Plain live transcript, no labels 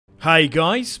Hey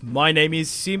guys, my name is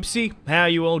Simpzy. How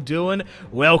you all doing?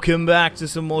 Welcome back to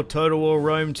some more Total War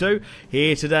Rome 2.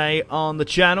 Here today on the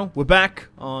channel. We're back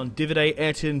on Divide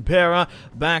et Impera,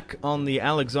 back on the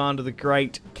Alexander the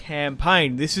Great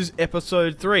campaign. This is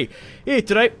episode 3. Here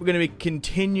today we're going to be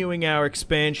continuing our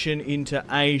expansion into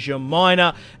Asia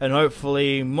Minor and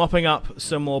hopefully mopping up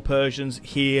some more Persians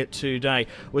here today.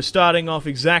 We're starting off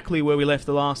exactly where we left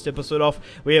the last episode off.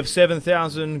 We have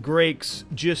 7,000 Greeks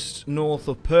just north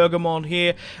of Pergamon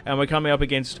here, and we're coming up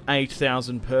against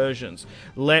 8,000 Persians.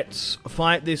 Let's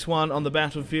fight this one on the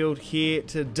battlefield here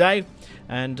today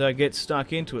and get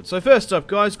stuck into it. So first up,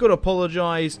 guys, got to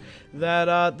apologise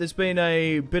that there's been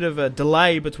a bit of a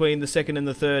delay between the second and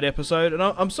the third episode, and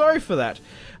I'm sorry for that.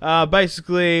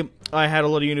 Basically, I had a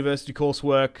lot of university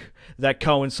coursework that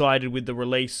coincided with the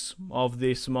release of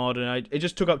this mod, and it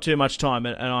just took up too much time,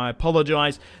 and I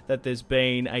apologise that there's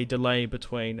been a delay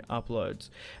between uploads.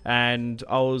 And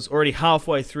I was already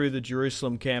halfway through the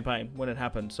Jerusalem campaign when it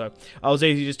happened, so I was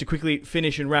easy just to quickly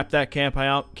finish and wrap that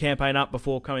campaign up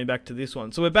before coming back to this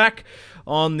one. So we're back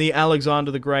on the Alexander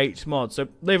the Great mod, so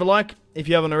leave a like if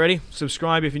you haven't already,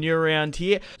 subscribe if you're new around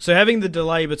here. So having the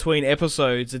delay between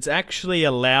episodes, it's actually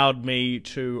allowed me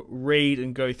to read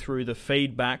and go through the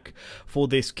feedback for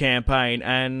this campaign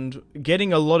and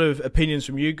getting a lot of opinions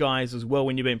from you guys as well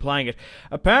when you've been playing it.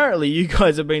 Apparently you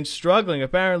guys have been struggling.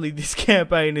 Apparently this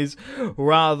campaign is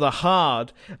rather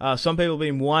hard. Some people have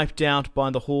been wiped out by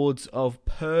the hordes of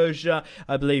Persia.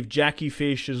 I believe Jackie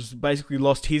Fish has basically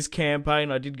lost his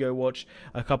campaign. I did go watch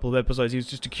a couple of episodes. He was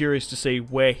just curious to see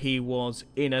where he was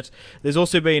in it. There's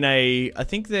also been I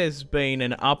think there's been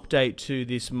an update to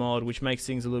this mod which makes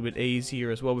things a little bit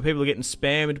easier as well, but people are getting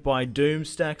spammed by doom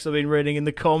stacks I've been reading in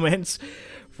the comments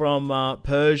from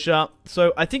Persia.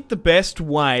 So I think the best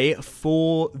way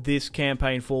for this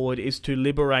campaign forward is to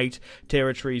liberate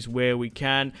territories where we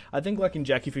can. I think like in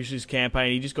Jackie Fish's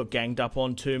campaign, he just got ganged up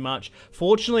on too much.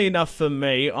 Fortunately enough for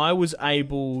me, I was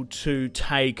able to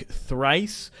take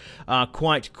Thrace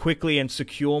quite quickly and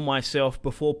secure myself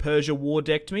before Persia war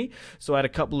decked me. So I had a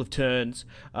couple of turns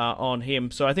on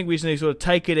him. So I think we just need to sort of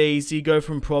take it easy, go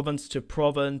from province to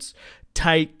province,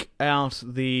 take out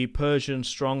the Persian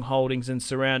strongholdings and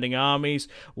surrounding armies.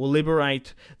 We'll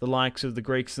liberate the likes of the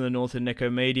Greeks in the north and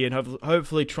Nicomedia, and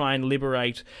hopefully try and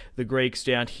liberate the Greeks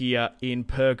down here in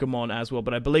Pergamon as well.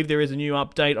 But I believe there is a new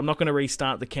update. I'm not going to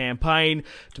restart the campaign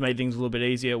to make things a little bit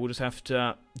easier. We'll just have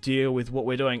to deal with what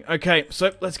we're doing. Okay,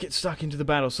 so let's get stuck into the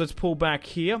battle. So let's pull back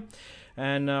here,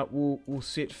 and we'll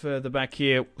sit further back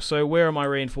here. So where are my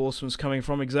reinforcements coming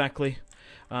from exactly?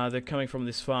 They're coming from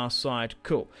this far side.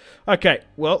 Cool. Okay,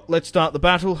 well, let's start the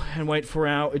battle and wait for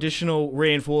our additional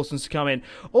reinforcements to come in.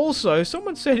 Also,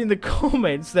 someone said in the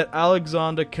comments that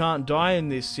Alexander can't die in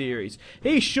this series.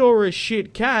 He sure as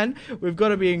shit can. We've got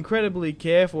to be incredibly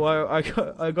careful. I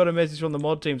got a message from the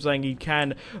mod team saying he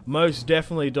can most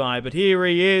definitely die, but here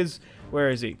he is. Where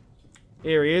is he?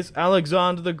 Here he is,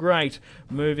 Alexander the Great,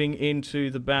 moving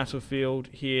into the battlefield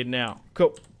here now.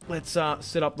 Cool. Let's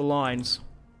set up the lines.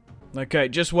 Okay,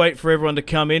 just wait for everyone to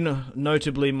come in,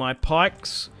 notably my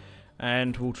pikes,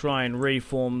 and we'll try and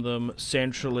reform them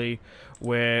centrally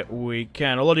where we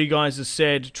can. A lot of you guys have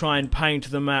said try and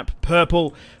paint the map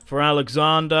purple for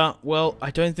Alexander. Well, I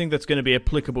don't think that's going to be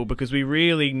applicable because we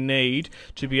really need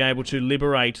to be able to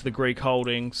liberate the Greek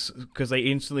holdings because they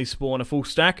instantly spawn a full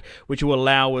stack, which will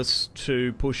allow us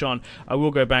to push on. I will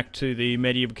go back to the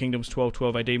Medieval Kingdoms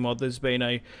 1212 AD mod. There's been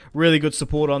a really good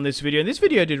support on this video, and this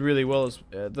video did really well.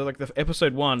 The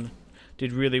episode 1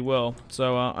 did really well,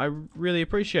 so I really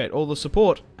appreciate all the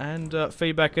support and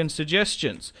feedback and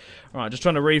suggestions. Alright, just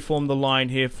trying to reform the line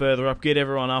here further up, get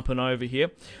everyone up and over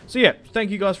here. So yeah, thank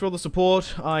you guys for all the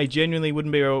support. I genuinely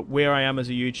wouldn't be where I am as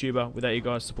a YouTuber without you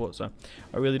guys' support, so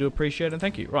I really do appreciate it and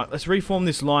thank you. Right, let's reform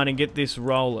this line and get this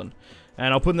rolling.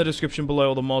 And I'll put in the description below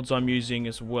all the mods I'm using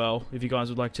as well, if you guys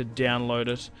would like to download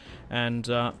it and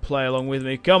play along with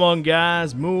me. Come on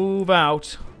guys, move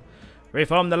out.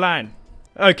 Reform the line.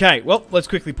 Okay, well, let's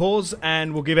quickly pause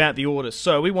and we'll give out the orders.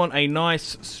 So we want a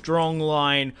nice, strong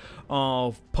line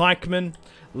of pikemen.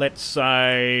 Let's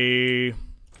say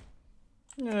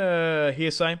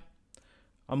hearsay.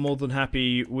 I'm more than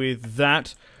happy with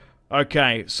that.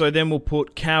 Okay, so then we'll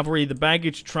put cavalry. The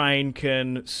baggage train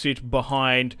can sit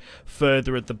behind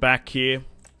further at the back here.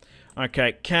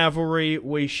 Okay, cavalry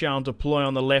we shall deploy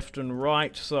on the left and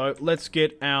right. So let's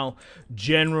get our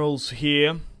generals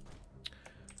here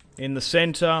in the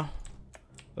center.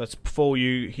 That's for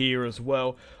you here as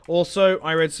well. Also,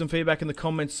 I read some feedback in the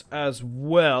comments as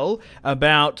well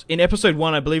about, in episode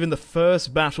 1, I believe in the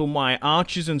first battle, my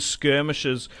archers and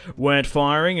skirmishers weren't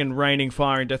firing and raining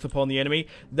fire and death upon the enemy.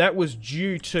 That was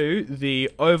due to the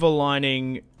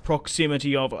overlining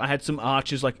proximity of, I had some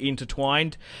archers like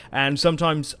intertwined, and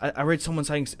sometimes I read someone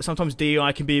saying sometimes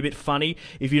DEI can be a bit funny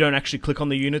if you don't actually click on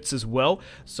the units as well,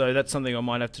 so that's something I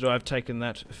might have to do. I've taken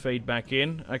that feedback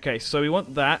in. Okay, so we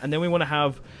want that, and then we want to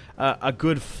have a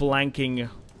good flanking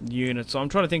unit. So I'm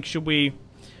trying to think, should we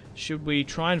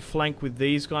try and flank with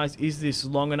these guys? Is this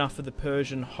long enough for the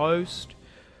Persian host?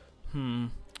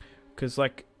 Because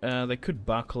like they could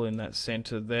buckle in that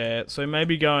center there, so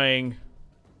maybe going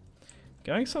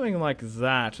something like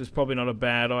that is probably not a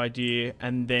bad idea,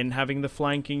 and then having the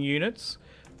flanking units.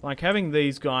 Like having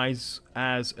these guys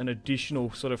as an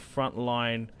additional sort of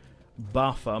frontline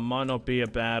buffer might not be a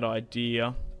bad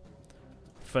idea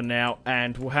for now,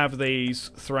 and we'll have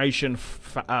these Thracian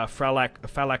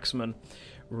phalanxmen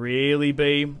really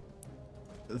be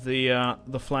the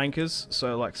flankers,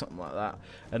 so like something like that,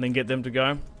 and then get them to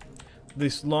go.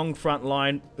 This long front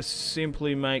line,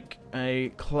 simply make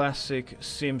a classic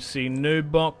Simpzy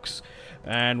noob box,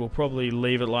 and we'll probably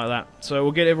leave it like that. So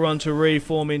we'll get everyone to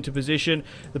reform into position.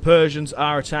 The Persians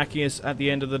are attacking us at the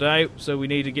end of the day, so we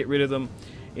need to get rid of them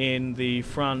in the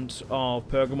front of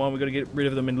Pergamon. We've got to get rid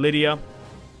of them in Lydia.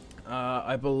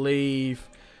 I believe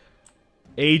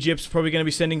Egypt's probably going to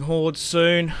be sending hordes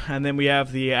soon, and then we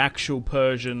have the actual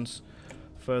Persians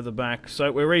further back.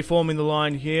 So we're reforming the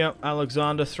line here.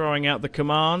 Alexander throwing out the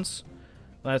commands.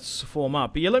 Let's form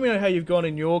up. But yeah, let me know how you've gone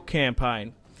in your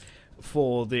campaign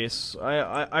for this.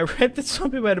 I read that some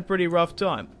people had a pretty rough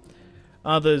time.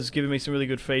 Others giving me some really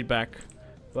good feedback.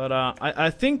 But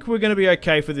I think we're going to be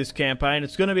okay for this campaign.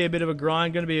 It's going to be a bit of a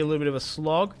grind, going to be a little bit of a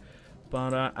slog.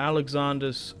 But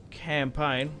Alexander's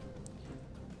campaign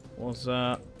was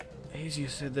easier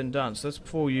said than done. So that's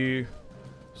for you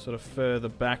sort of further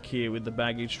back here with the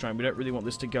baggage train. We don't really want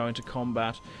this to go into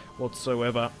combat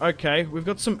whatsoever. Okay, we've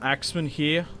got some axemen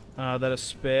here that are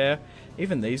spare.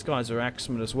 Even these guys are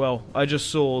axemen as well. I just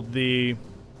saw the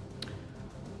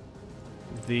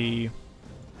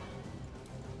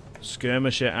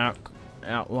skirmisher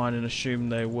outline and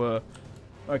assumed they were.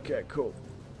 Okay, cool.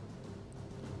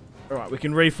 Alright, we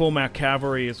can reform our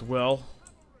cavalry as well.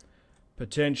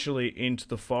 Potentially into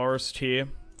the forest here.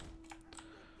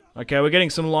 Okay, we're getting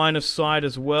some line of sight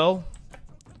as well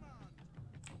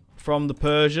from the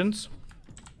Persians.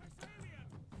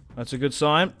 That's a good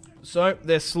sign. So,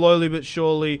 they're slowly but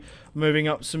surely moving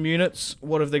up some units.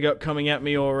 What have they got coming at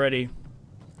me already?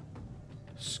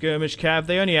 Skirmish cav.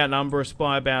 They only outnumber us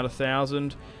by about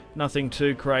 1,000. Nothing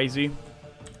too crazy.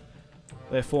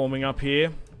 They're forming up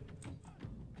here.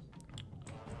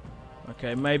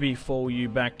 Okay, maybe fall you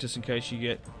back just in case you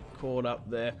get caught up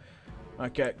there.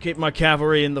 Okay, keep my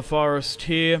cavalry in the forest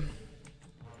here.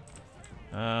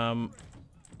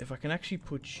 If I can actually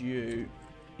put you...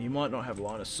 You might not have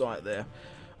line of sight there.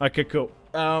 Okay, cool.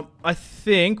 I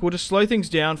think we'll just slow things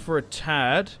down for a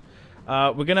tad.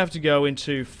 We're going to have to go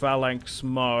into phalanx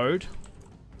mode.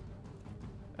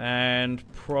 And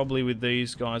probably with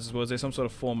these guys as well. Is there some sort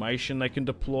of formation they can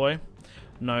deploy?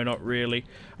 No, not really.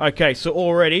 Okay, so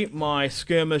already my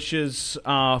skirmishers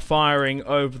are firing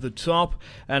over the top,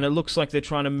 and it looks like they're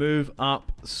trying to move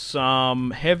up some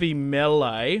heavy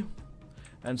melee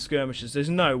and skirmishers. There's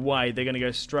no way they're going to go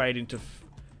straight into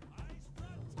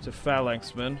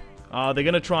phalanxmen. They're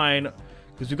going to try and...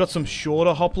 Because we've got some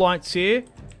shorter hoplites here.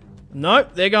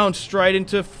 Nope, they're going straight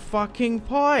into fucking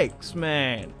pikes,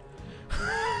 man.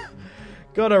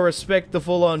 Gotta respect the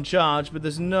full-on charge, but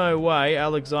there's no way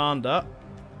Alexander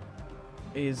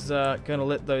is going to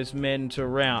let those men to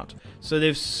rout. So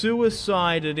they've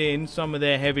suicided in some of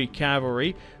their heavy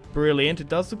cavalry. Brilliant. It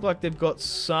does look like they've got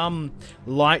some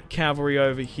light cavalry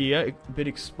over here, a bit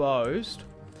exposed.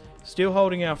 Still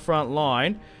holding our front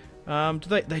line.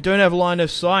 They don't have line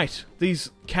of sight.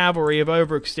 These cavalry have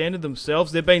overextended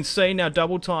themselves. They've been seen now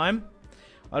double time.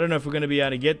 I don't know if we're going to be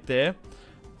able to get there.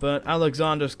 But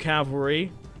Alexander's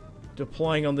cavalry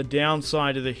deploying on the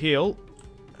downside of the hill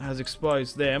has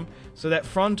exposed them. So that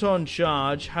front-on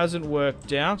charge hasn't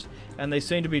worked out, and they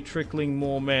seem to be trickling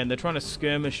more men. They're trying to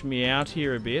skirmish me out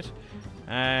here a bit,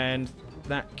 and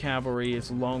that cavalry is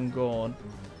long gone.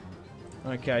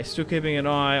 Okay, still keeping an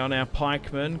eye on our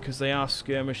pikemen, because they are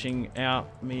skirmishing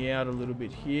me out a little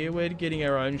bit here. We're getting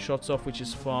our own shots off, which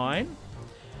is fine.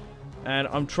 And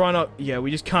I'm trying to... Yeah, we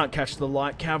just can't catch the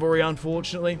light cavalry,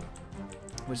 unfortunately,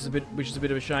 which is a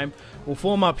bit of a shame. We'll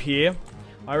form up here.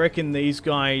 I reckon these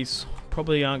guys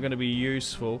probably aren't going to be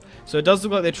useful. So it does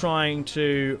look like they're trying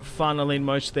to funnel in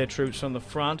most of their troops from the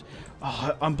front.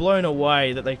 Oh, I'm blown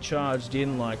away that they charged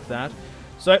in like that.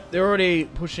 So they're already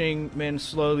pushing men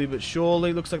slowly but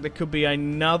surely. Looks like there could be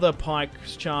another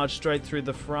pike's charge straight through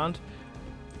the front.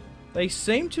 They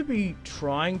seem to be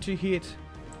trying to hit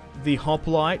the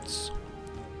hoplites,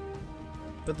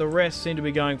 but the rest seem to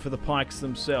be going for the pikes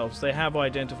themselves. They have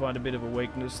identified a bit of a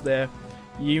weakness there.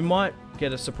 You might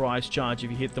get a surprise charge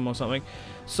if you hit them or something.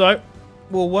 So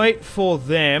we'll wait for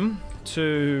them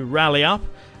to rally up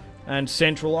and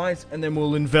centralize, and then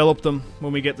we'll envelop them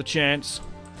when we get the chance.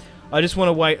 I just want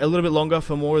to wait a little bit longer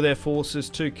for more of their forces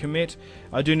to commit.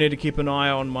 I do need to keep an eye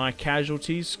on my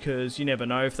casualties, because you never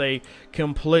know if they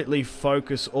completely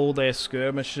focus all their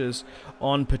skirmishers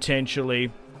on potentially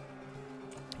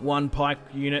one pike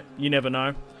unit. You never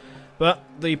know. But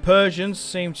the Persians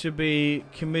seem to be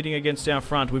committing against our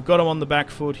front. We've got them on the back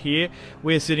foot here.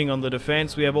 We're sitting on the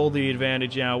defense. We have all the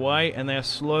advantage our way, and they're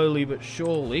slowly but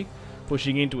surely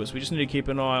pushing into us. We just need to keep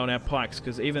an eye on our pikes,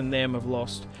 because even them have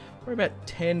lost probably about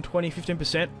 10, 20,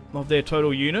 15% of their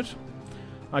total unit.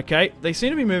 Okay, they seem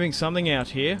to be moving something out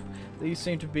here. These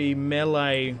seem to be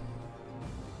melee,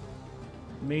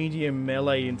 medium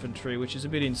melee infantry, which is a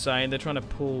bit insane. They're trying to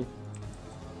pull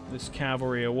this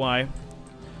cavalry away.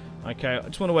 Okay, I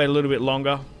just want to wait a little bit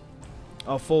longer.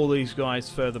 I'll fall these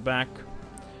guys further back.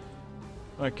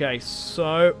 Okay,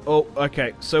 so... Oh,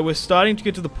 okay. So we're starting to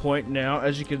get to the point now,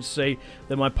 as you can see,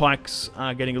 that my pikes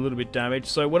are getting a little bit damaged.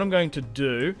 So what I'm going to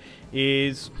do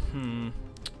is...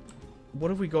 what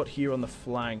have we got here on the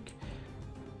flank?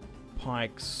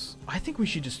 Pikes. I think we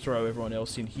should just throw everyone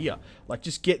else in here. Like,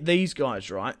 just get these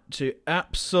guys, right, to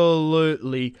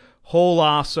absolutely haul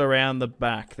ass around the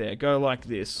back there. Go like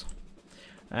this.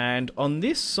 And on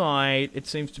this side, it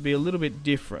seems to be a little bit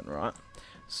different, right?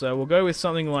 So we'll go with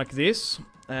something like this,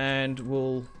 and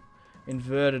we'll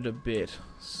invert it a bit.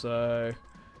 So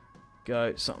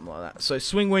go something like that. So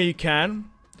swing where you can.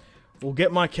 We'll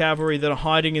get my cavalry that are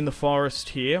hiding in the forest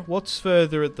here. What's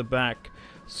further at the back?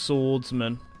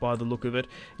 Swordsmen, by the look of it.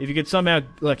 If you could somehow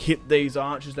like hit these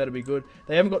archers, that'd be good.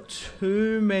 They haven't got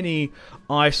too many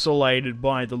isolated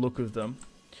by the look of them.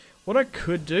 What I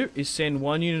could do is send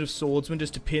one unit of swordsmen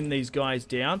just to pin these guys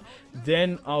down.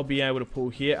 Then I'll be able to pull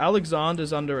here.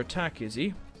 Alexander's under attack, is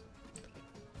he?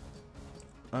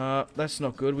 That's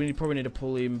not good. We probably need to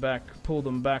pull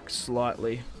them back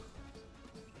slightly,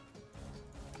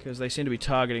 because they seem to be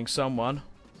targeting someone.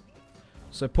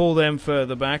 So pull them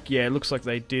further back. Yeah, it looks like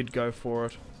they did go for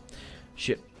it.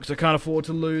 Shit, because I can't afford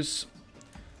to lose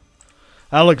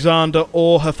Alexander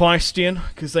or Hephaestion,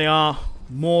 because they are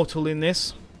mortal in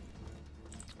this.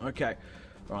 Okay,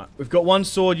 right, we've got one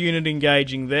sword unit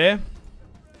engaging there,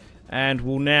 and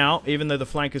we'll now, even though the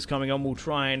flank is coming on, we'll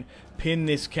try and pin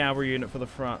this cavalry unit for the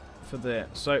front, for there.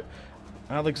 So,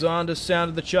 Alexander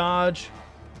sounded the charge.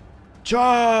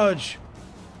 Charge!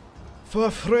 For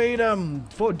freedom,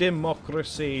 for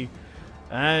democracy,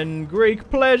 and Greek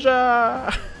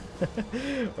pleasure!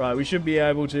 Right, we should be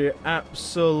able to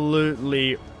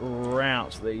absolutely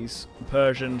rout these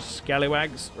Persian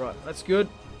scallywags. Right, that's good.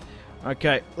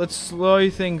 Okay, let's slow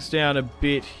things down a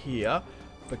bit here,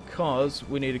 because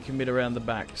we need to commit around the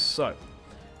back. So,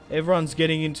 everyone's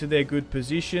getting into their good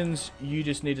positions. You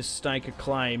just need to stake a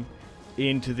claim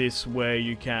into this where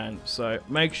you can. So,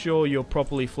 make sure you're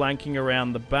properly flanking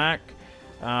around the back.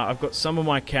 I've got some of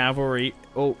my cavalry.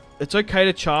 Oh, it's okay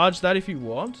to charge that if you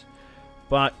want,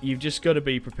 but you've just got to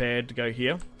be prepared to go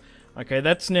here. Okay,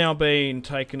 that's now been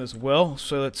taken as well,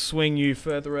 so let's swing you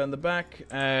further around the back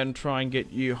and try and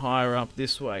get you higher up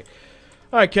this way.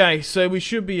 Okay, so we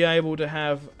should be able to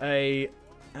have an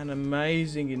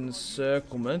amazing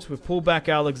encirclement. We've pulled back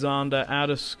Alexander out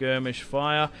of skirmish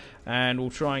fire, and we'll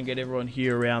try and get everyone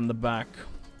here around the back.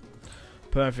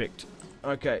 Perfect.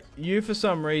 Okay, you for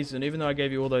some reason, even though I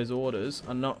gave you all those orders,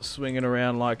 are not swinging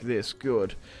around like this.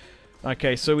 Good.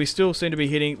 Okay, so we still seem to be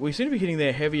hitting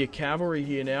their heavier cavalry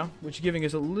here now, which is giving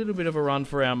us a little bit of a run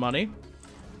for our money.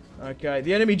 Okay,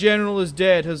 the enemy general is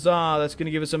dead. Huzzah! That's going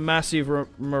to give us a massive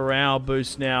morale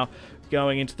boost now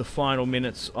going into the final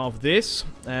minutes of this,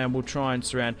 and we'll try and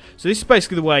surround. So this is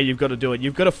basically the way you've got to do it.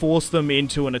 You've got to force them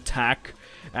into an attack.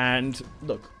 And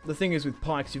look, the thing is with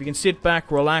pikes, if you can sit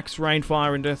back, relax, rain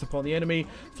fire and death upon the enemy,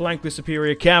 flank with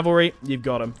superior cavalry, you've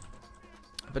got them.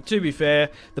 But to be fair,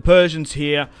 the Persians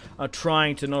here are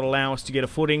trying to not allow us to get a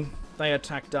footing. They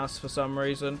attacked us for some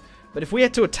reason. But if we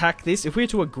had to attack this, if we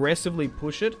had to aggressively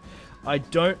push it, I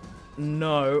don't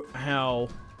know how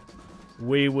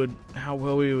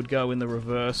well we would go in the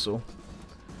reversal.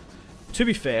 To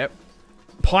be fair,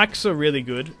 pikes are really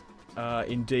good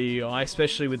in DEI,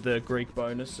 especially with the Greek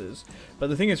bonuses. But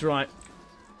the thing is, right,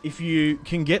 if you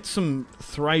can get some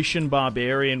Thracian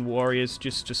barbarian warriors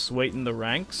just to sweeten the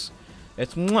ranks,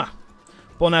 it's mwah!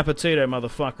 Bon appetito,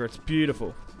 motherfucker. It's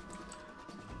beautiful.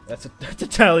 That's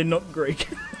Italian, not Greek.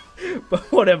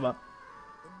 But whatever.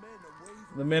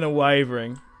 The men are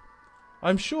wavering.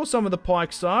 I'm sure some of the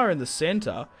pikes are in the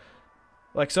center.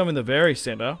 Like some in the very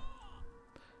center.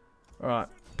 Alright,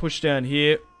 push down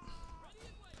here.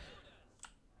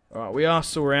 Alright, we are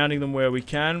surrounding them where we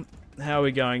can. How are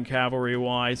we going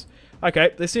cavalry-wise?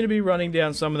 Okay, they seem to be running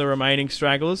down some of the remaining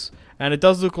stragglers. And it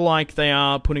does look like they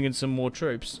are putting in some more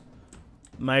troops.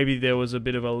 Maybe there was a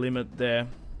bit of a limit there.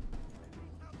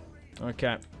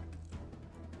 Okay.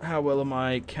 How well are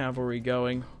my cavalry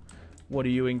going? What are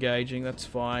you engaging? That's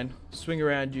fine. Swing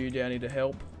around you down here to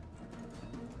help.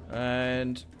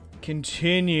 And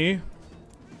continue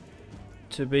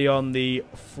to be on the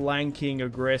flanking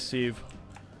aggressive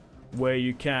where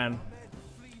you can.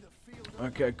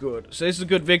 Okay, good. So this is a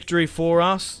good victory for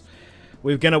us.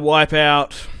 We're going to wipe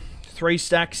out 3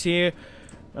 stacks here.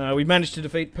 We managed to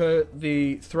defeat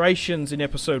the Thracians in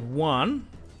episode 1.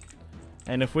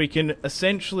 And if we can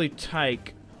essentially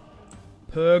take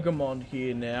Pergamon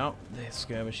here now. They're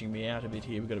skirmishing me out a bit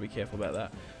here. We've got to be careful about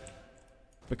that.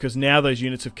 Because now those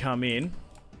units have come in.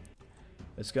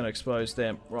 It's going to expose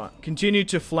them. Right. Continue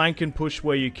to flank and push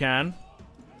where you can.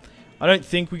 I don't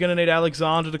think we're going to need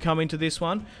Alexander to come into this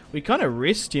one. We kind of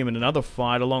risked him in another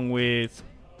fight along with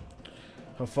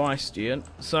Hephaestion.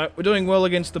 So we're doing well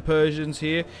against the Persians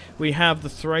here. We have the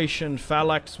Thracian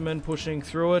phalanxmen pushing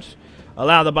through it.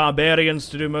 Allow the barbarians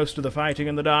to do most of the fighting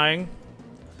and the dying.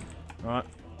 Right.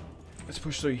 Let's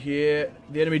push through here.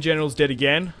 The enemy general's dead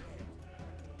again.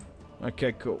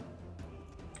 Okay, cool.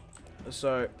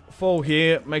 So, fall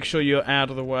here. Make sure you're out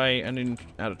of the way and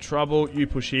out of trouble. You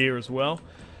push here as well.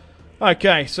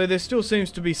 Okay, so there still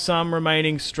seems to be some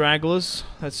remaining stragglers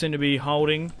that seem to be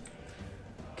holding.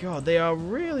 God, they are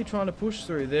really trying to push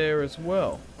through there as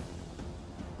well.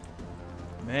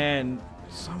 Man,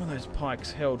 some of those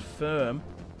pikes held firm.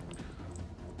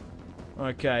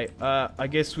 Okay, I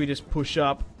guess we just push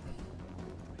up.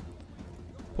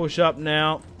 Push up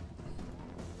now.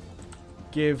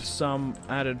 Give some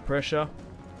added pressure.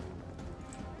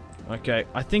 Okay,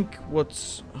 I think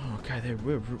what's... Oh, okay,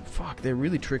 they're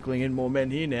really trickling in more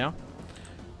men here now.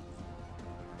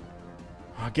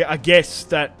 I guess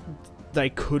that they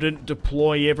couldn't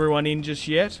deploy everyone in just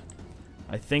yet.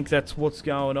 I think that's what's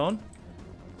going on.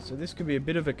 So this could be a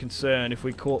bit of a concern if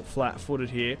we caught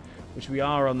flat-footed here, which we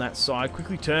are on that side.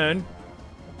 Quickly turn.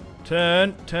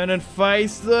 Turn and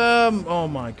face them. Oh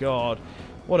my god.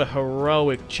 What a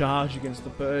heroic charge against the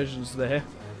Persians there.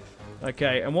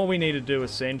 Okay, and what we need to do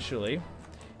essentially,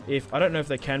 I don't know if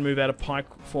they can move out of pike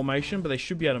formation, but they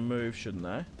should be able to move, shouldn't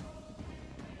they?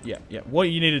 Yeah. What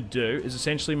you need to do is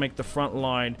essentially make the front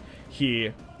line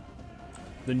here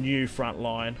the new front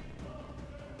line.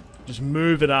 Just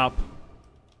move it up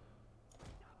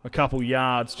a couple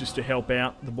yards just to help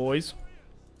out the boys.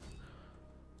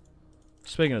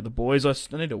 Speaking of the boys, I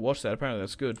need to watch that. Apparently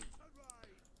that's good.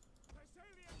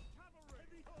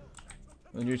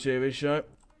 The new TV show.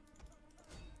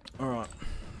 Alright,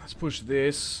 let's push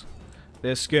this.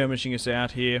 They're skirmishing us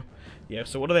out here. Yeah,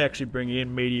 so what do they actually bring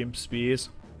in? Medium spears.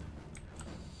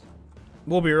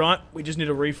 We'll be right. We just need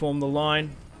to reform the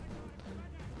line.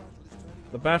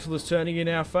 The battle is turning in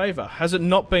our favour. Has it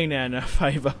not been in our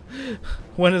favour?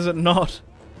 When is it not?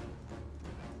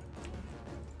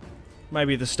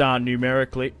 Maybe the start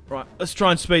numerically. Right, let's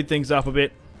try and speed things up a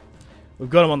bit. We've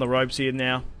got them on the ropes here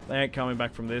now. They ain't coming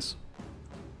back from this.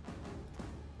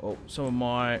 Oh, some of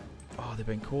my... Oh, they've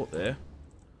been caught there.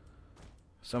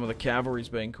 Some of the cavalry's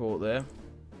been caught there.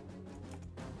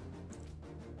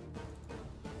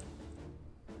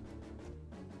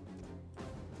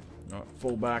 Alright,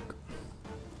 fall back.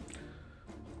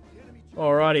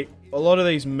 Alrighty, a lot of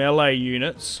these melee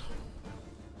units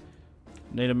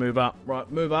need to move up. Right,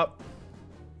 move up.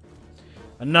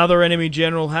 Another enemy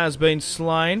general has been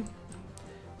slain.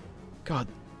 God,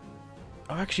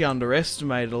 I've actually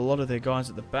underestimated a lot of their guys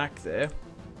at the back there.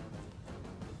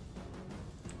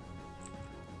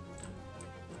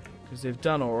 Because they've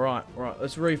done alright. Right,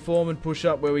 let's reform and push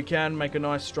up where we can. Make a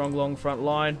nice, strong, long front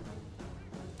line.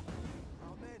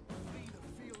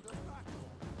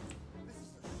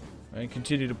 And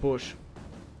continue to push.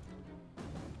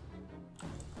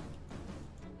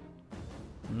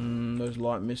 Those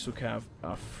light missile cav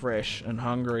are fresh and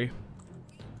hungry.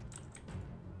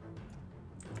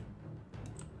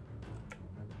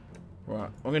 Right,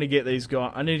 I'm gonna get these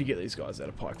guys. I need to get these guys out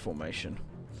of pike formation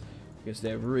because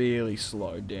they're really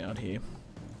slowed down here.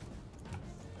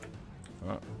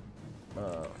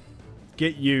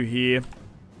 get you here.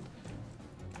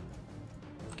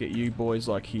 Get you boys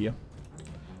like here.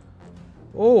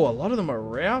 Oh, a lot of them are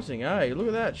routing, eh? Look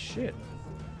at that shit.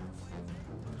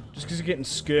 Just because you're getting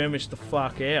skirmished the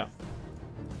fuck out.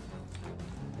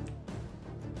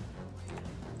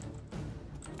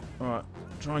 Alright,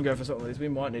 try and go for something like this. We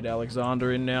might need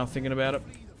Alexander in now, thinking about it.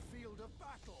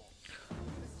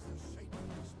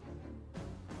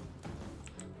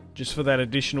 Just for that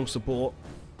additional support.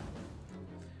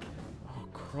 Oh,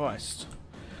 Christ.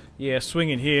 Yeah, swing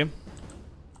in here.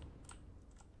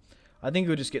 I think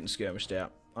we're just getting skirmished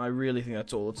out. I really think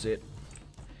that's all it's it.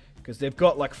 Because they've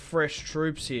got, like, fresh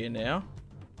troops here now.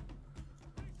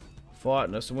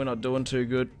 Fighting us, and we're not doing too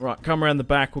good. Right, come around the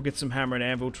back. We'll get some hammer and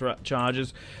anvil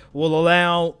charges. We'll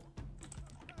allow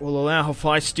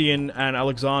Hephaestion and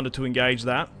Alexander to engage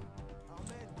that.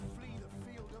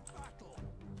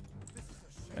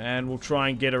 And we'll try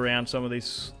and get around some of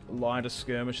these lighter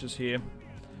skirmishes here.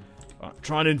 Right,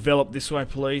 try and envelop this way,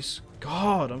 please.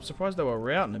 God, I'm surprised they were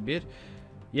routing a bit.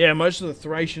 Yeah, most of the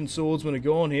Thracian swordsmen are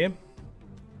gone here.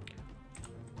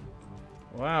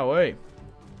 Wowee.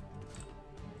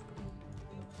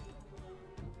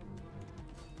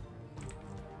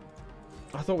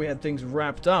 I thought we had things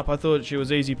wrapped up. I thought she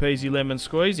was easy peasy lemon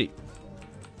squeezy.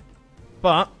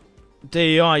 But,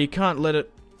 DEI, you can't let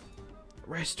it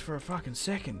rest for a fucking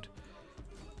second.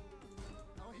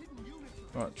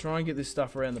 Right, try and get this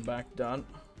stuff around the back done.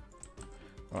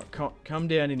 Right, come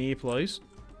down in here, please.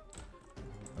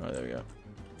 Right, there we go.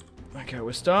 Okay,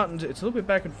 we're starting to... It's a little bit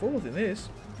back and forth in this.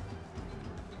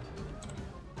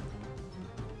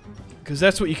 Because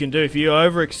that's what you can do. If you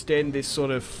overextend this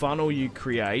sort of funnel you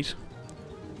create,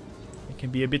 it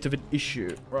can be a bit of an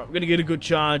issue. Right, we're going to get a good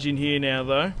charge in here now,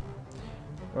 though.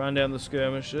 Run down the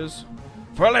skirmishes.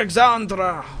 For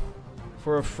Alexandra!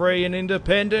 For a free and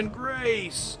independent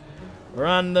Greece!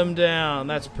 Run them down.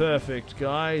 That's perfect,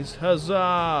 guys.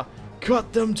 Huzzah!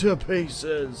 Cut them to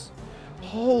pieces!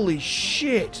 Holy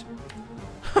shit!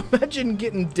 Imagine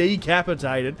getting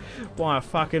decapitated by a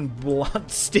fucking blunt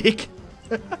stick.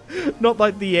 Not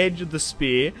like the edge of the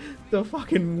spear. The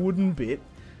fucking wooden bit.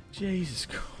 Jesus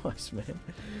Christ, man.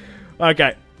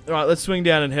 Okay. Alright, let's swing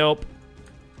down and help.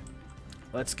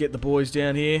 Let's get the boys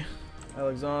down here.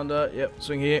 Alexander. Yep,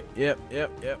 swing here. Yep.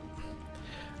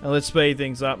 And let's speed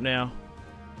things up now.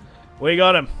 We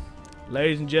got him.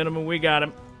 Ladies and gentlemen, we got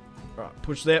him. Right,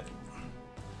 push that.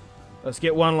 Let's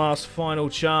get one last final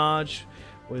charge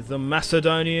with the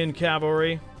Macedonian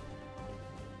cavalry.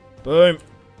 Boom.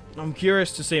 I'm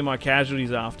curious to see my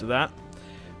casualties after that.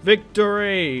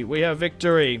 Victory! We have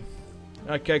victory.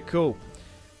 Okay, cool.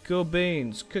 Cool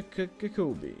beans.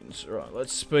 Cool beans. Right,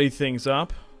 let's speed things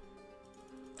up.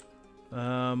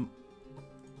 Try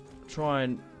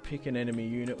and pick an enemy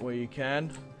unit where you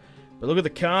can. But look at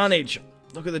the carnage.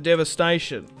 Look at the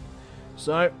devastation.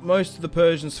 So, most of the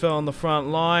Persians fell on the front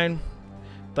line.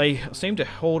 They seem to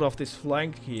hold off this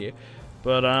flank here.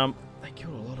 But, they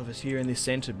killed a lot of us here in this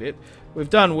centre bit.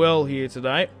 We've done well here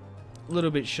today. A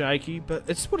little bit shaky, but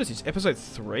it's, what is this, episode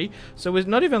 3? So we're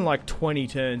not even like 20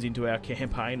 turns into our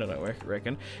campaign, I don't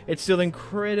reckon. It's still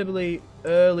incredibly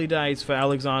early days for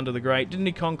Alexander the Great. Didn't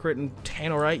he conquer it in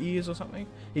 10 or 8 years or something?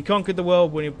 He conquered the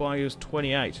world when he was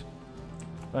 28.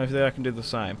 Hopefully I can do the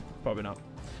same. Probably not.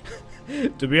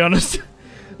 To be honest.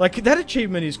 Like, that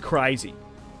achievement is crazy.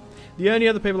 The only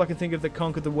other people I can think of that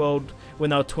conquered the world when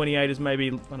they were 28 is maybe, I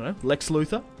don't know, Lex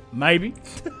Luthor? Maybe.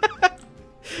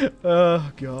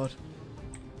 Oh, God.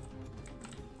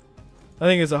 I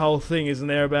think there's a whole thing, isn't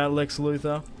there, about Lex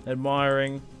Luthor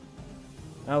admiring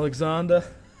Alexander?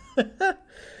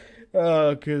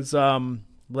 Oh, because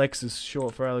Lex is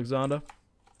short for Alexander.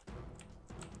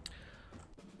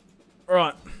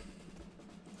 Right.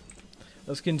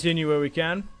 Let's continue where we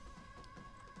can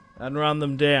and run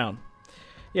them down.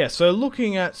 Yeah, so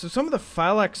looking at... So some of the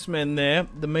phalanx men there,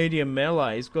 the medium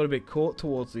melees, got a bit caught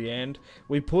towards the end.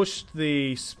 We pushed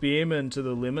the spearmen to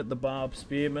the limit, the barbed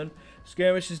spearmen.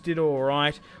 Skirmishers did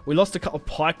alright. We lost a couple of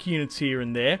pike units here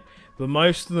and there, but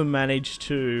most of them managed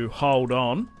to hold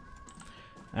on.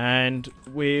 And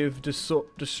we've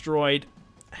destroyed...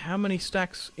 How many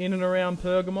stacks in and around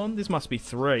Pergamon? This must be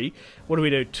 3. What do we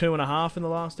do? 2.5 in the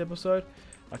last episode?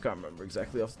 I can't remember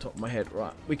exactly off the top of my head.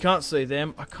 Right, we can't see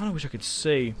them. I kind of wish I could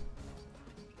see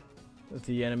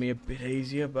the enemy a bit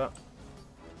easier, but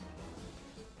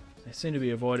they seem to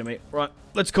be avoiding me. Right,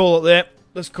 let's call it there.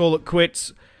 Let's call it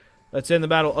quits. Let's end the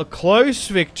battle. A close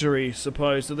victory,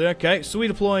 supposedly. Okay, so we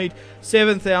deployed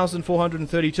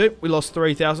 7,432. We lost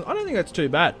 3,000. I don't think that's too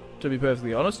bad, to be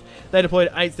perfectly honest. They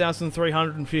deployed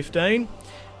 8,315,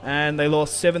 and they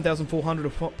lost 7,400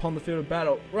 upon the field of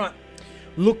battle. Right.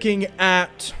 looking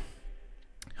at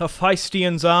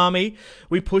Hephaestion's army,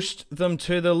 we pushed them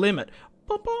to the limit.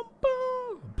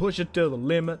 Push it to the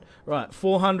limit. Right,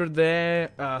 400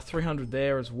 there, 300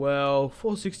 there as well.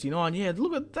 469, yeah,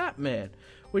 look at that, man.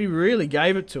 We really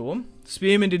gave it to them.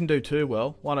 Spearmen didn't do too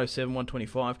well. 107,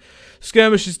 125.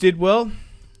 Skirmishers did well.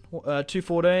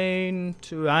 214,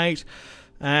 28.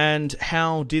 And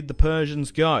how did the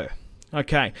Persians go?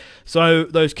 Okay, so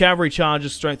those cavalry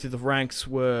charges straight through the ranks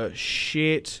were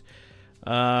shit.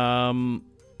 Their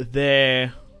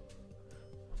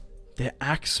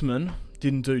axemen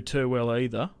didn't do too well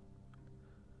either.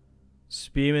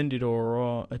 Spearmen did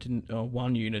alright.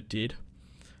 One unit did.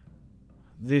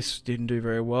 This didn't do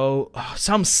very well.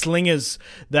 Some slingers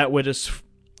that were just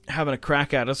having a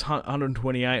crack at us.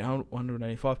 128,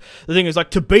 185. The thing is,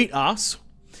 like, to beat us,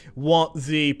 what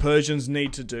the Persians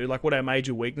need to do, like what our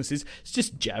major weakness is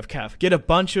just Javcav. Get a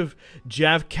bunch of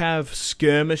Javcav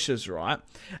skirmishers, right?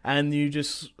 And you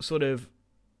just sort of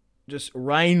just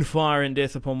rain fire and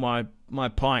death upon my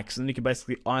pikes, and you can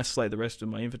basically isolate the rest of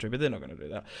my infantry, but they're not going to do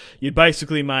that. You'd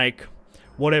basically make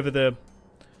whatever the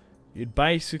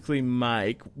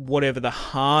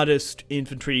hardest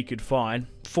infantry you could find.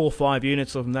 4 or 5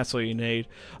 units of them, that's all you need.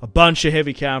 A bunch of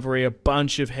heavy cavalry, a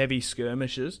bunch of heavy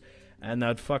skirmishers, and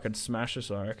they'd fucking smash us,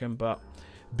 I reckon. But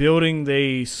building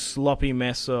the sloppy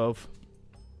mess of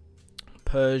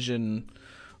Persian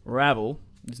rabble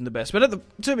isn't the best. But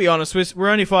to be honest, we're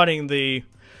only fighting a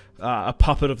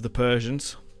puppet of the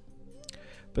Persians.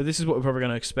 But this is what we're probably going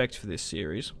to expect for this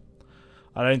series.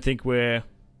 I don't think we're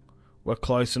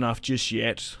close enough just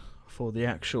yet for the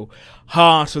actual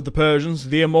heart of the Persians,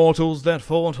 the immortals that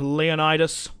fought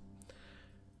Leonidas.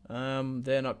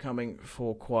 They're not coming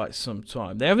for quite some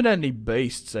time. They haven't had any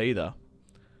beasts either.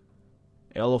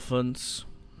 Elephants.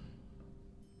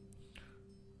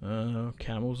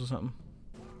 Camels or something.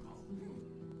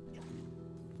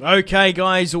 Okay,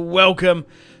 guys, welcome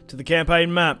to the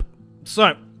campaign map.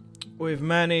 So, we've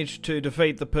managed to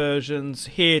defeat the Persians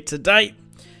here today,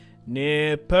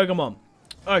 near Pergamon.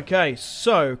 Okay,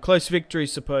 so, close victory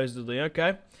supposedly,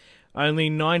 okay. Only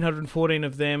 914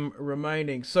 of them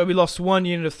remaining. So we lost 1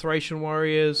 unit of Thracian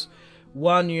warriors,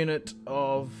 1 unit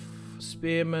of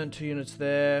spearmen, 2 units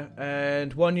there,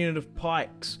 and 1 unit of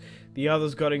pikes. The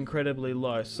others got incredibly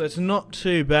low, so it's not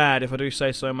too bad if I do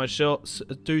say so myself.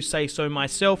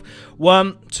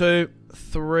 1, 2,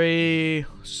 3,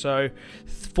 so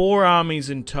 4 armies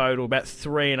in total, about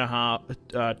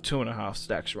 2.5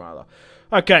 stacks rather.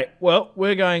 Okay, well,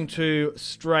 we're going to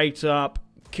straight up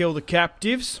kill the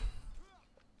captives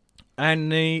and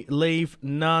leave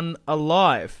none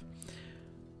alive.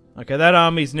 Okay, that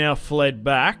army's now fled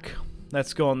back.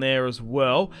 That's gone there as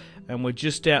well. And we're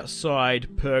just outside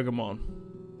Pergamon.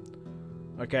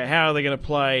 Okay, how are they going to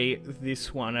play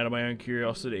this one, out of my own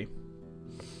curiosity?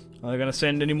 Are they going to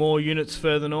send any more units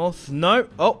further north? No.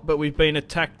 Oh, but we've been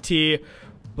attacked here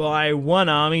by 1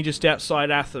 army just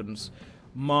outside Athens.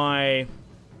 My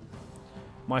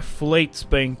fleet's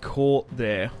been caught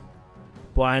there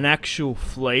by an actual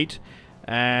fleet,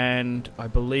 and I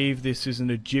believe this is an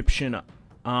Egyptian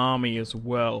army as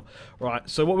well. Right,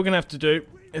 so what we're going to have to do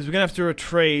is we're going to have to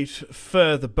retreat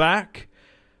further back,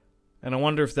 and I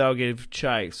wonder if they'll give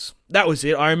chase. That was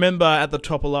it. I remember at the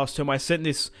top of last time I sent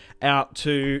this out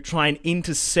to try and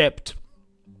intercept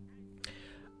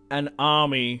an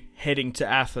army heading to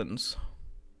Athens.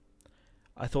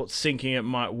 I thought sinking it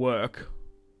might work.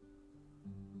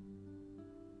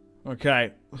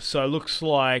 Okay, so it looks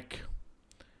like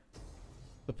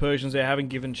the Persians there haven't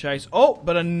given chase. Oh,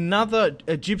 but another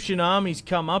Egyptian army's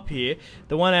come up here.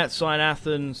 The one outside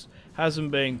Athens hasn't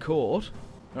been caught.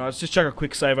 Alright, let's just chuck a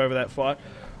quick save over that fight.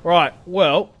 Right,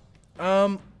 well,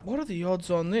 what are the odds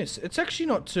on this? It's actually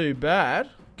not too bad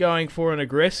going for an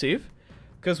aggressive,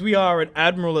 because we are an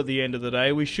admiral at the end of the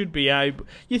day. We should be able...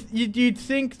 You'd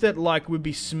think that, like, we'd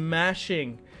be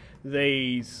smashing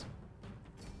these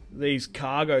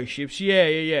cargo ships.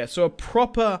 Yeah. So a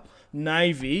proper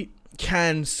navy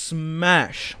can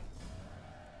smash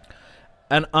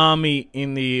an army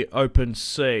in the open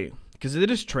sea, because they're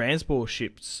just transport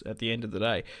ships at the end of the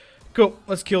day. Cool,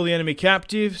 let's kill the enemy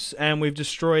captives, and we've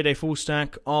destroyed a full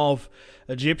stack of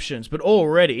Egyptians. But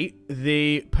already,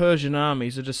 the Persian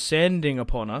armies are descending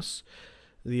upon us.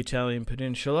 The Italian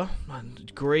peninsula,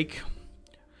 and Greek.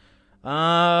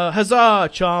 Huzzah!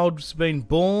 Child's been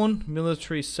born.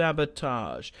 Military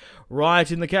sabotage.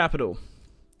 Right in the capital.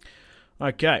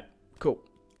 Okay, cool.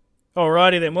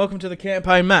 Alrighty then, welcome to the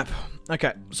campaign map.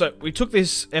 Okay, so we took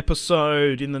this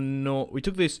episode in the north. We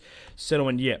took this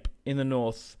settlement, in the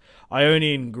north.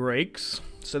 Ionian Greeks.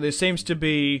 So there seems to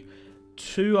be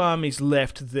 2 armies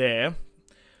left there.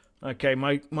 Okay,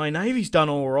 my navy's done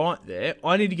all right there.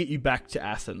 I need to get you back to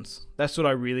Athens. That's what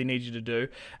I really need you to do,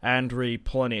 and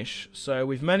replenish. So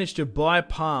we've managed to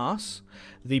bypass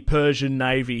the Persian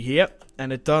navy here,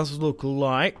 and it does look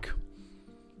like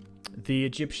the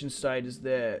Egyptian state is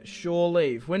there. Shore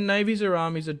leave. When navies or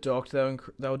armies are docked,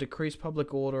 they'll decrease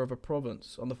public order of a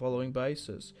province on the following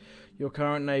basis. Your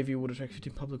current navy would attract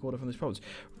 15 public order from this province.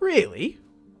 Really?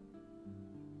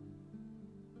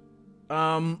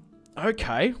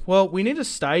 Okay, well, we need to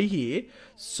stay here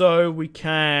so we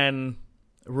can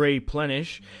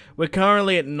replenish. We're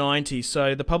currently at 90,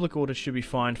 so the public order should be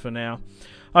fine for now.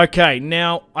 Okay,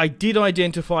 now, I did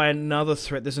identify another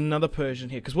threat. There's another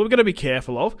Persian here, because what we're going to be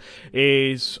careful of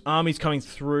is armies coming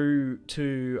through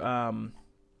to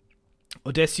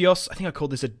Odysseus. I think I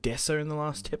called this Odessa in the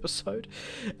last episode.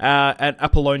 And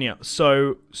Apollonia.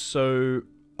 So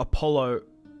Apollonia.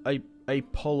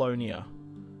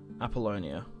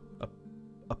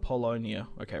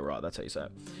 Okay, right, that's how you say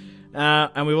it.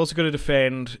 And we've also got to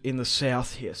defend in the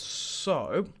south here.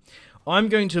 So, I'm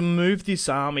going to move this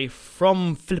army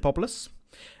from Philippopolis,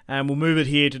 and we'll move it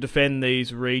here to defend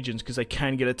these regions, because they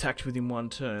can get attacked within one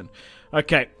turn.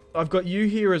 Okay, I've got you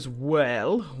here as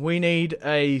well. We need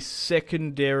a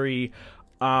secondary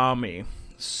army.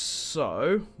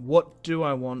 So, what do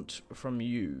I want from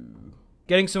you?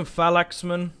 Getting some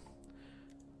phalanxmen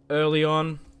early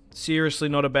on. Seriously,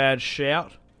 not a bad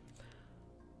shout.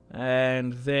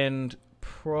 And then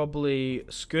probably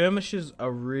skirmishes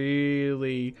are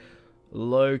really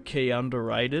low-key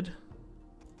underrated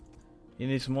in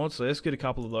this mod. So let's get a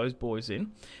couple of those boys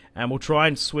in, and we'll try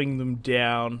and swing them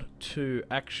down to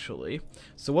actually.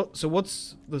 So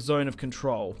what's the zone of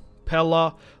control?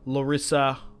 Pella,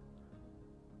 Larissa.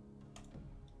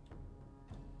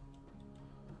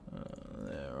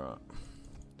 There, right.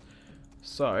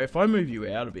 So if I move you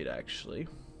out a bit, actually.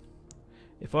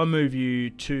 If I move you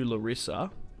to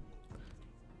Larissa,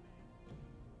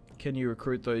 can you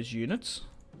recruit those units?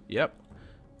 Yep.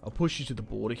 I'll push you to the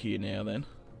border here now then.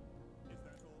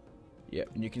 Yep,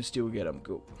 and you can still get them.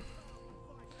 Cool.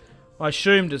 I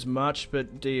assumed as much,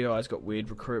 but DEI's got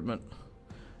weird recruitment,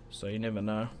 so you never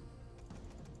know.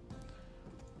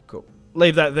 Cool.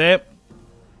 Leave that there.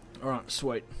 Alright,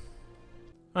 sweet.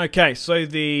 Okay, so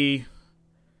the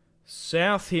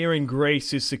south here in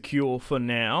Greece is secure for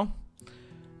now.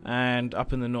 And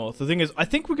up in the north. The thing is, I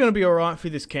think we're going to be alright for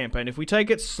this campaign. If we take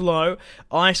it slow,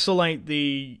 isolate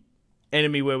the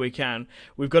enemy where we can.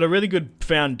 We've got a really good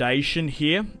foundation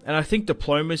here. And I think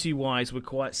diplomacy-wise, we're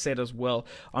quite set as well.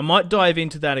 I might dive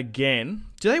into that again.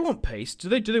 Do they want peace? Do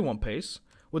they want peace?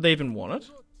 Would they even want it?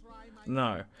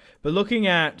 No. But looking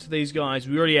at these guys,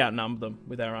 we already outnumber them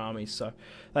with our armies. So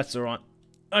that's alright.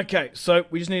 Okay, so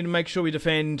we just need to make sure we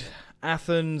defend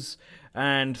Athens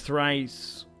and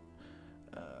Thrace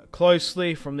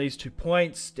closely from these 2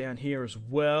 points down here as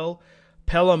well.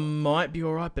 Pella might be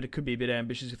alright, but it could be a bit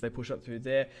ambitious if they push up through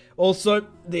there. Also,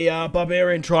 the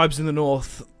barbarian tribes in the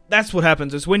north. That's what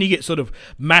happens. It's when you get sort of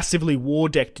massively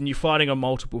war-decked and you're fighting on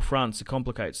multiple fronts. It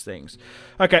complicates things.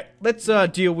 Okay, let's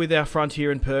deal with our front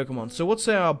here in Pergamon. So what's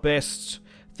our best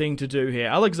thing to do here?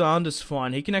 Alexander's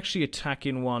fine. He can actually attack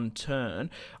in one turn.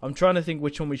 I'm trying to think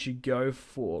which one we should go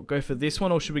for. Go for this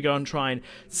one, or should we go and try and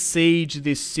siege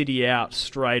this city out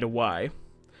straight away?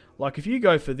 Like, if you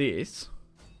go for this,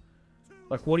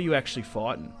 like, what are you actually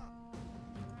fighting?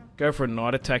 Go for a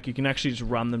night attack. You can actually just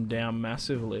run them down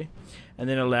massively, and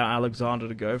then allow Alexander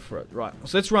to go for it. Right,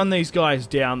 so let's run these guys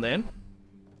down then.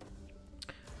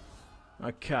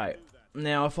 Okay.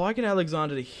 Now, if I get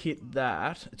Alexander to hit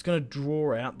that, it's going to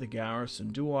draw out the garrison.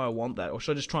 Do I want that? Or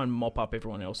should I just try and mop up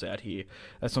everyone else out here?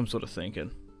 That's what I'm sort of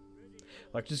thinking.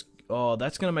 Like, just... Oh,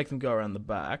 that's going to make them go around the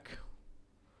back.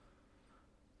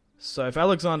 So, if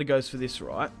Alexander goes for this,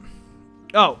 right...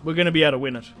 Oh, we're going to be able to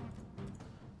win it.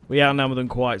 We outnumber them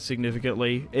quite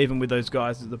significantly, even with those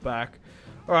guys at the back.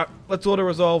 Alright, let's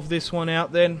auto-resolve this one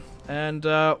out then. And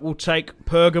we'll take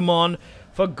Pergamon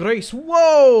for Greece.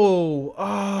 Whoa!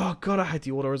 Oh, God, I hate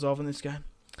the auto-resolve in this game.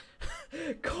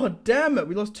 God damn it,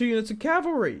 we lost 2 units of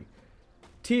cavalry.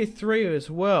 Tier 3 as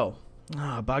well.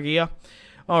 Ah, buggier.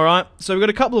 Alright, so we've got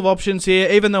a couple of options here.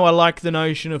 Even though I like the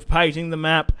notion of painting the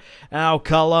map our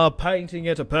colour, painting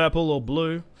it a purple or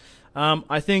blue,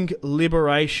 I think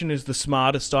liberation is the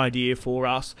smartest idea for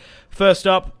us. First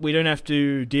up, we don't have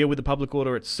to deal with the public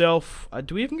order itself.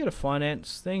 Do we even get a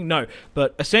finance thing? No,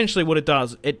 but essentially what it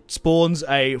does, it spawns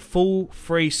a full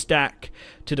free stack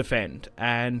to defend,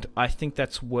 and I think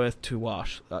that's worth to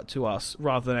us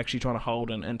rather than actually trying to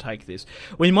hold and take this.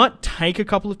 We might take a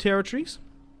couple of territories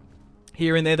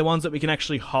here and there, the ones that we can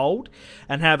actually hold,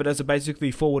 and have it as a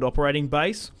basically forward operating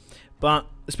base. but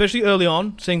especially early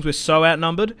on, seeing we're so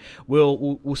outnumbered,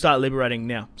 we'll start liberating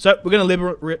now. So we're going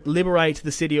to liberate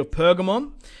the city of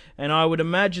Pergamon, and I would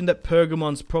imagine that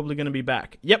Pergamon's probably going to be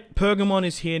back. Yep, Pergamon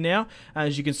is here now.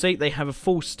 As you can see, they have a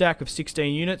full stack of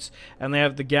 16 units, and they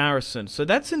have the garrison. So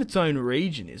that's in its own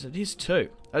region, it is too.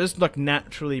 I just like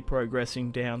naturally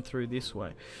progressing down through this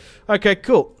way. Okay,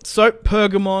 cool. So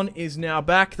Pergamon is now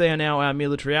back. They are now our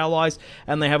military allies,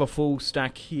 and they have a full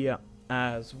stack here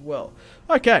as well.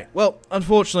 Okay, well,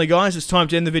 unfortunately, guys, it's time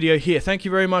to end the video here. Thank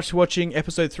you very much for watching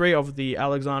episode 3 of the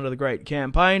Alexander the Great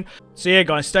campaign. So yeah,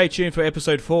 guys, stay tuned for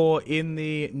episode 4 in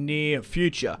the near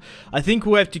future. I think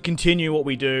we'll have to continue what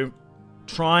we do,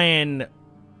 try and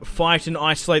fight and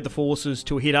isolate the forces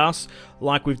to hit us,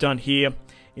 like we've done here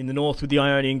in the north with the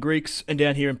Ionian Greeks, and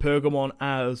down here in Pergamon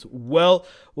as well.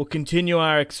 We'll continue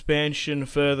our expansion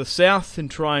further south and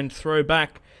try and throw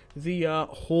back the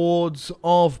hordes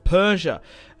of Persia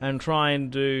and try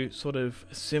and do sort of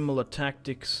similar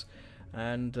tactics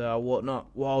and whatnot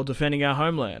while defending our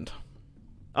homeland.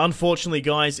 Unfortunately,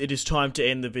 guys, it is time to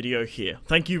end the video here.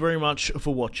 Thank you very much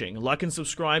for watching. Like and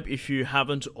subscribe if you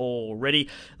haven't already.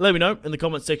 Let me know in the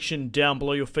comment section down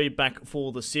below your feedback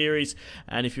for the series,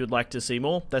 and if you'd like to see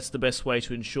more, that's the best way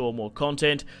to ensure more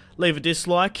content. Leave a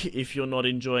dislike if you're not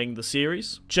enjoying the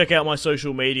series. Check out my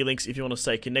social media links if you want to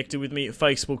stay connected with me.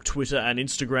 Facebook, Twitter, and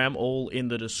Instagram, all in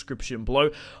the description below.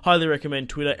 Highly recommend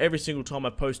Twitter. Every single time I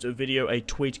post a video, a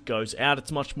tweet goes out.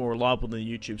 It's much more reliable than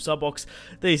the YouTube sub box.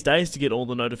 These days, to get all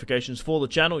the notifications for the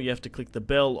channel, you have to click the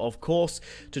bell, of course,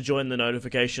 to join the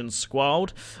notifications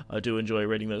squad. I do enjoy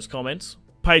reading those comments.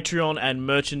 Patreon and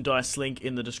merchandise link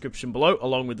in the description below,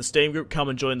 along with the Steam group. Come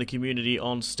and join the community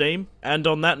on Steam. And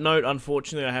on that note,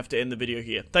 unfortunately, I have to end the video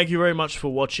here. Thank you very much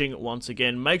for watching once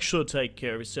again. Make sure to take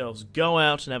care of yourselves. Go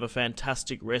out and have a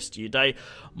fantastic rest of your day.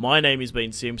 My name has been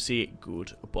Simpzy.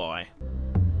 Goodbye.